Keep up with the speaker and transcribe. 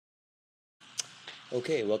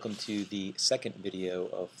Okay, welcome to the second video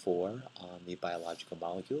of 4 on the biological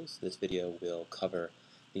molecules. This video will cover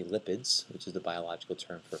the lipids, which is the biological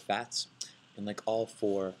term for fats. And like all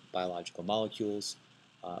 4 biological molecules,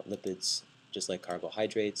 lipids, just like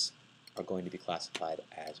carbohydrates, are going to be classified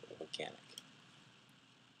as organic.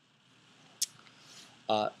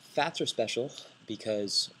 Fats are special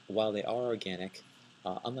because while they are organic,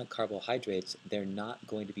 unlike carbohydrates, they're not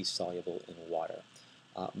going to be soluble in water.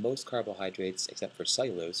 Most carbohydrates, except for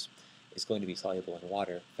cellulose, is going to be soluble in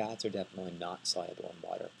water. Fats are definitely not soluble in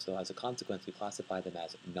water. So as a consequence, we classify them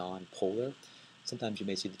as non-polar. Sometimes you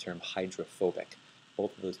may see the term hydrophobic.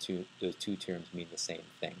 Both of those two terms mean the same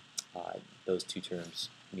thing. Those two terms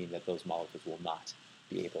mean that those molecules will not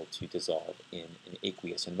be able to dissolve in an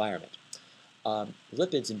aqueous environment.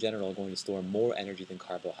 Lipids in general are going to store more energy than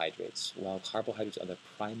carbohydrates. While carbohydrates are the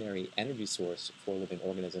primary energy source for living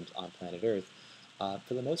organisms on planet Earth,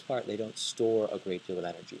 for the most part, they don't store a great deal of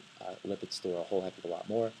energy. Lipids store a whole heck of a lot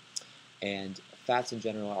more. And fats in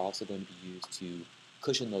general are also going to be used to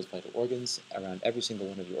cushion those vital organs. Around every single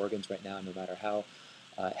one of your organs right now, no matter how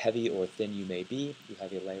heavy or thin you may be, you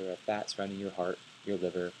have a layer of fat surrounding your heart, your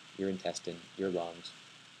liver, your intestine, your lungs,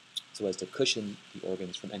 so as to cushion the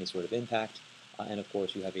organs from any sort of impact. And of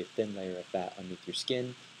course, you have a thin layer of fat underneath your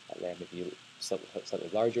skin. That layer may be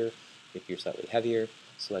slightly larger if you're slightly heavier,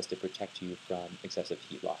 so as to protect you from excessive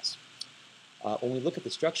heat loss. When we look at the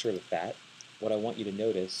structure of the fat, what I want you to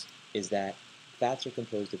notice is that fats are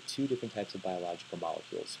composed of 2 different types of biological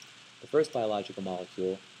molecules. The first biological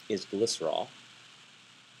molecule is glycerol.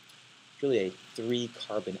 It's really a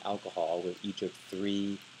 3-carbon alcohol with each of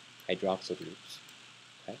 3 hydroxyl groups.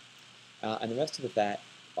 Okay? And the rest of the fat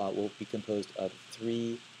will be composed of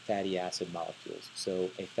 3 fatty acid molecules. So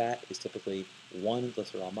a fat is typically 1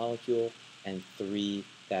 glycerol molecule and 3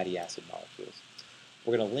 fatty acid molecules.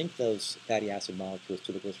 We're going to link those fatty acid molecules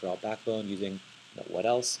to the glycerol backbone using what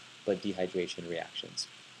else but dehydration reactions.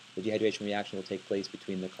 The dehydration reaction will take place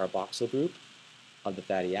between the carboxyl group of the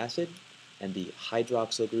fatty acid and the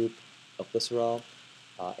hydroxyl group of glycerol.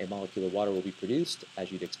 A molecule of water will be produced,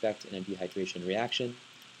 as you'd expect in a dehydration reaction,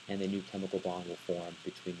 and a new chemical bond will form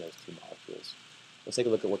between those 2 molecules. Let's take a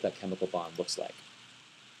look at what that chemical bond looks like.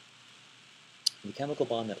 The chemical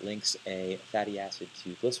bond that links a fatty acid to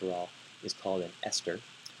glycerol is called an ester.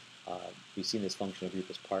 We've seen this functional group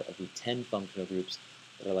as part of the 10 functional groups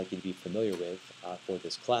that are likely to be familiar with for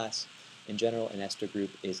this class. In general, an ester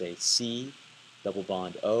group is a C double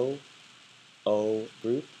bond O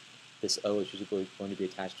group. This O is usually going to be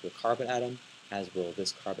attached to a carbon atom, as will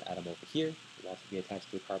this carbon atom over here. It will also be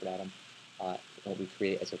attached to a carbon atom. What we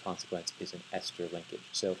create as a consequence is an ester linkage.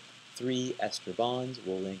 So 3 ester bonds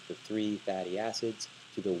will link the 3 fatty acids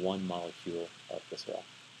to the 1 molecule of glycerol.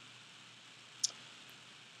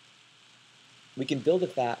 We can build a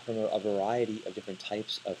fat from a variety of different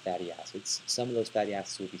types of fatty acids. Some of those fatty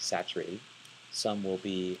acids will be saturated, some will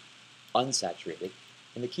be unsaturated,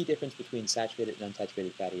 and the key difference between saturated and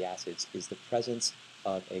unsaturated fatty acids is the presence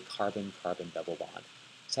of a carbon-carbon double bond.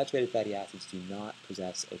 Saturated fatty acids do not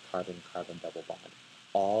possess a carbon-carbon double bond.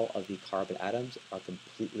 All of the carbon atoms are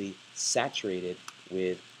completely saturated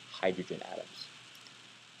with hydrogen atoms.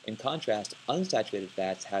 In contrast, unsaturated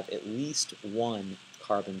fats have at least 1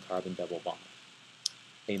 carbon-carbon double bond.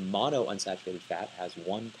 A monounsaturated fat has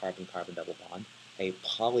 1 carbon-carbon double bond. A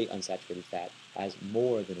polyunsaturated fat has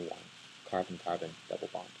more than 1 carbon-carbon double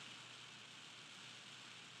bond.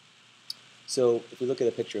 So if we look at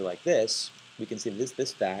a picture like this, we can see that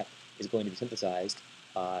this fat is going to be synthesized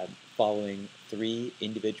following 3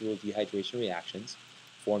 individual dehydration reactions,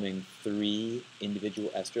 forming 3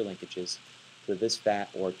 individual ester linkages. So this fat,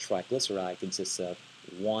 or triglyceride, consists of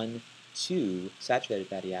 2 saturated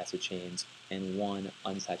fatty acid chains and 1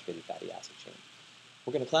 unsaturated fatty acid chain.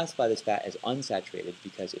 We're going to classify this fat as unsaturated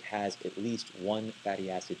because it has at least 1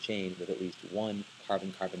 fatty acid chain with at least 1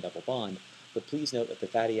 carbon-carbon double bond, but please note that the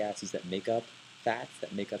fatty acids that make up fats,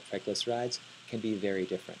 that make up triglycerides, can be very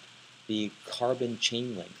different. The carbon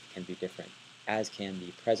chain length can be different, as can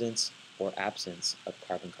the presence or absence of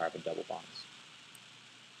carbon-carbon double bonds.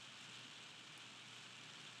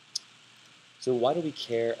 So why do we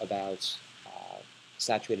care about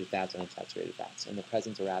saturated fats and unsaturated fats and the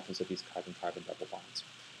presence or absence of these carbon-carbon double bonds?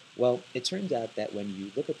 Well, it turns out that when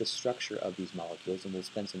you look at the structure of these molecules, and we'll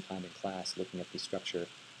spend some time in class looking at the structure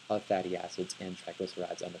of fatty acids and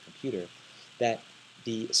triglycerides on the computer, that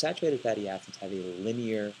the saturated fatty acids have a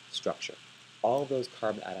linear structure. All of those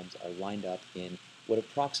carbon atoms are lined up in what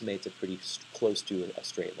approximates a pretty close to a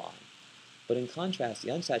straight line. But in contrast, the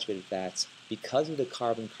unsaturated fats, because of the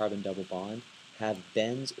carbon-carbon double bond, have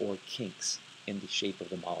bends or kinks in the shape of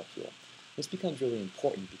the molecule. This becomes really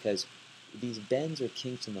important because these bends or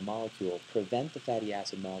kinks in the molecule prevent the fatty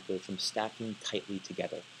acid molecules from stacking tightly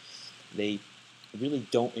together. They really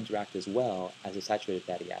don't interact as well as the saturated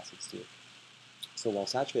fatty acids do. So while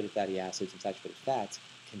saturated fatty acids and saturated fats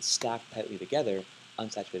can stack tightly together,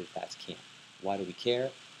 unsaturated fats can't. Why do we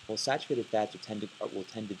care? Well, saturated fats will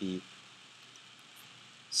tend to be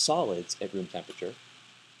solids at room temperature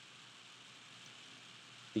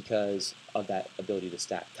because of that ability to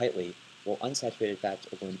stack tightly, while unsaturated fats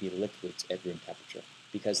are going to be liquids at room temperature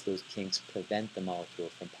because those kinks prevent the molecule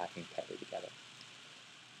from packing tightly together.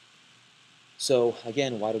 So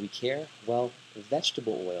again, why do we care? Well,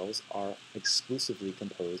 vegetable oils are exclusively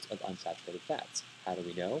composed of unsaturated fats. How do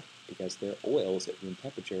we know? Because they're oils at room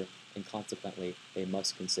temperature, and consequently, they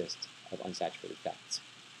must consist of unsaturated fats.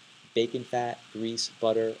 Bacon fat, grease,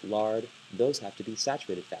 butter, lard, those have to be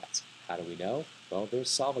saturated fats. How do we know? Well, they're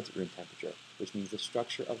solids at room temperature, which means the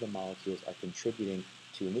structure of the molecules are contributing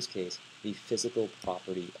to, in this case, the physical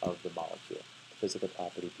property of the molecule. The physical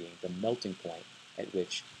property being the melting point at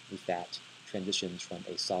which the fat transitions from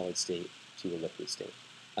a solid state to a liquid state.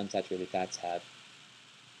 Unsaturated fats have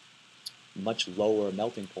much lower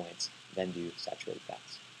melting points than do saturated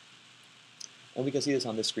fats. And we can see this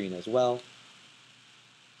on the screen as well.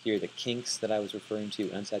 Here are the kinks that I was referring to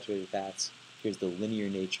in unsaturated fats. Here's the linear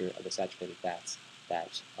nature of the saturated fats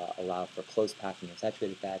that allow for close packing in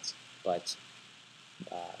saturated fats, but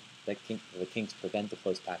the kinks prevent the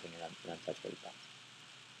close packing in unsaturated fats.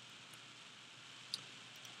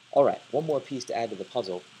 All right, one more piece to add to the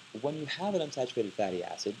puzzle. When you have an unsaturated fatty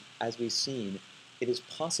acid, as we've seen, it is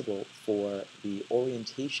possible for the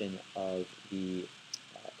orientation of the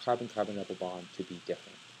carbon-carbon double bond to be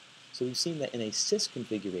different. So we've seen that in a cis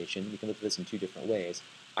configuration, we can look at this in two different ways.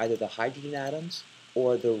 Either the hydrogen atoms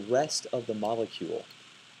or the rest of the molecule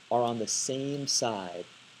are on the same side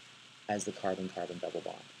as the carbon-carbon double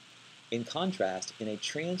bond. In contrast, in a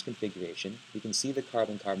trans configuration, we can see the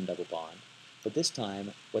carbon-carbon double bond, but this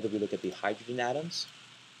time, whether we look at the hydrogen atoms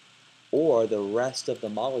or the rest of the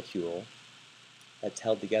molecule that's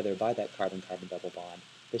held together by that carbon-carbon double bond,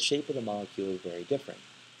 the shape of the molecule is very different.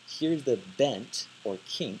 Here's the bent, or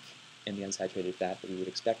kink, in the unsaturated fat that we would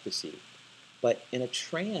expect to see. But in a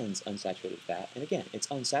trans unsaturated fat, and again, it's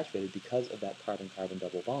unsaturated because of that carbon-carbon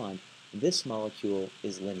double bond, this molecule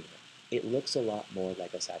is linear. It looks a lot more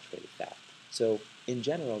like a saturated fat. So in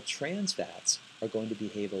general, trans fats are going to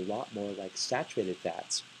behave a lot more like saturated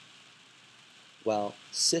fats, while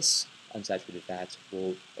cis unsaturated fats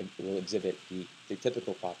will exhibit the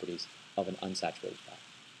typical properties of an unsaturated fat.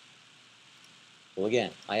 Well,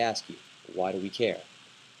 again, I ask you, why do we care?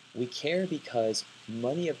 We care because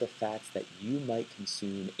many of the fats that you might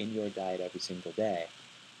consume in your diet every single day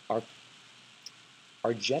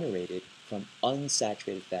are generated from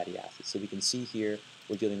unsaturated fatty acids. So we can see here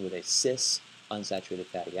we're dealing with a cis unsaturated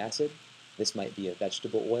fatty acid. This might be a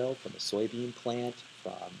vegetable oil from a soybean plant,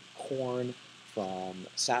 from corn, from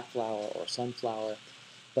safflower or sunflower.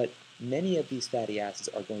 But many of these fatty acids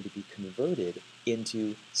are going to be converted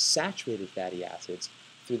into saturated fatty acids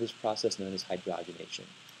through this process known as hydrogenation.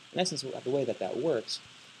 In essence, the way that works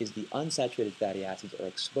is the unsaturated fatty acids are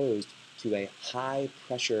exposed to a high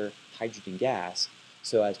pressure hydrogen gas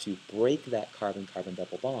so as to break that carbon-carbon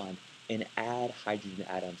double bond and add hydrogen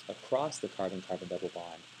atoms across the carbon-carbon double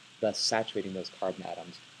bond, thus saturating those carbon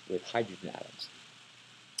atoms with hydrogen atoms.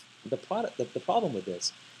 The problem with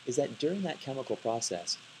this is that during that chemical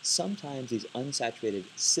process, sometimes these unsaturated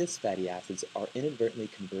cis fatty acids are inadvertently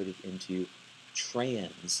converted into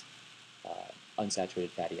trans unsaturated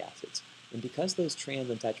fatty acids. And because those trans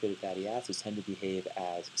unsaturated fatty acids tend to behave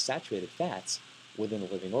as saturated fats within a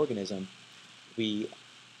living organism, we've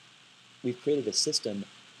created a system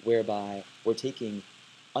whereby we're taking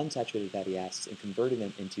unsaturated fatty acids and converting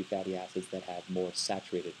them into fatty acids that have more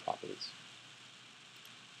saturated properties.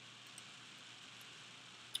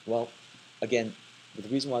 Well, again, the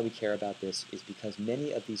reason why we care about this is because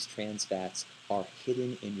many of these trans fats are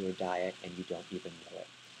hidden in your diet and you don't even know it.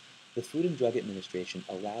 The Food and Drug Administration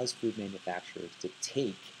allows food manufacturers to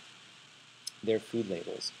take their food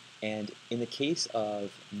labels, and in the case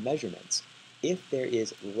of measurements, if there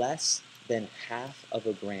is less than half of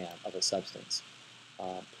a gram of a substance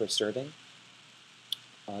per serving,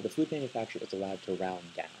 the food manufacturer is allowed to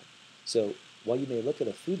round down. So while you may look at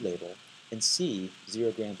a food label and see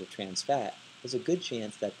 0 grams of trans fat, there's a good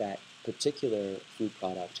chance that that particular food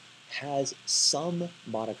product has some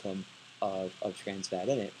modicum of trans fat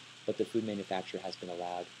in it, but the food manufacturer has been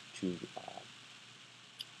allowed to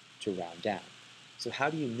round down. So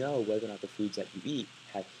how do you know whether or not the foods that you eat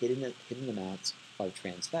have hidden amounts of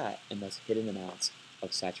trans fat and thus hidden amounts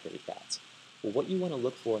of saturated fats. Well, what you want to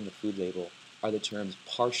look for in the food label are the terms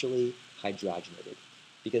partially hydrogenated.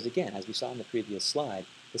 Because again, as we saw in the previous slide,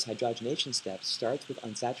 this hydrogenation step starts with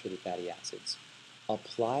unsaturated fatty acids,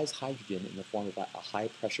 applies hydrogen in the form of a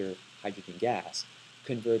high-pressure hydrogen gas,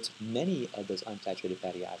 converts many of those unsaturated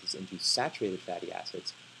fatty acids into saturated fatty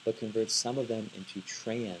acids, but converts some of them into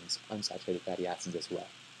trans unsaturated fatty acids as well.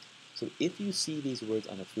 So if you see these words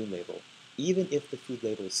on a food label, even if the food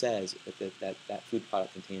label says that food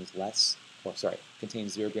product contains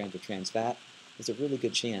 0 grams of trans fat, there's a really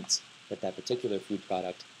good chance that that particular food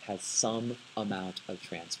product has some amount of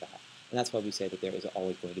trans fat. And that's why we say that there is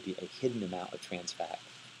always going to be a hidden amount of trans fat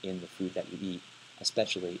in the food that you eat,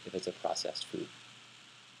 especially if it's a processed food.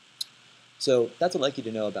 So that's what I'd like you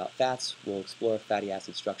to know about fats. We'll explore fatty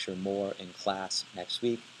acid structure more in class next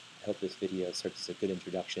week. I hope this video serves as a good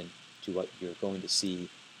introduction to what you're going to see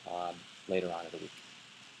later on in the week.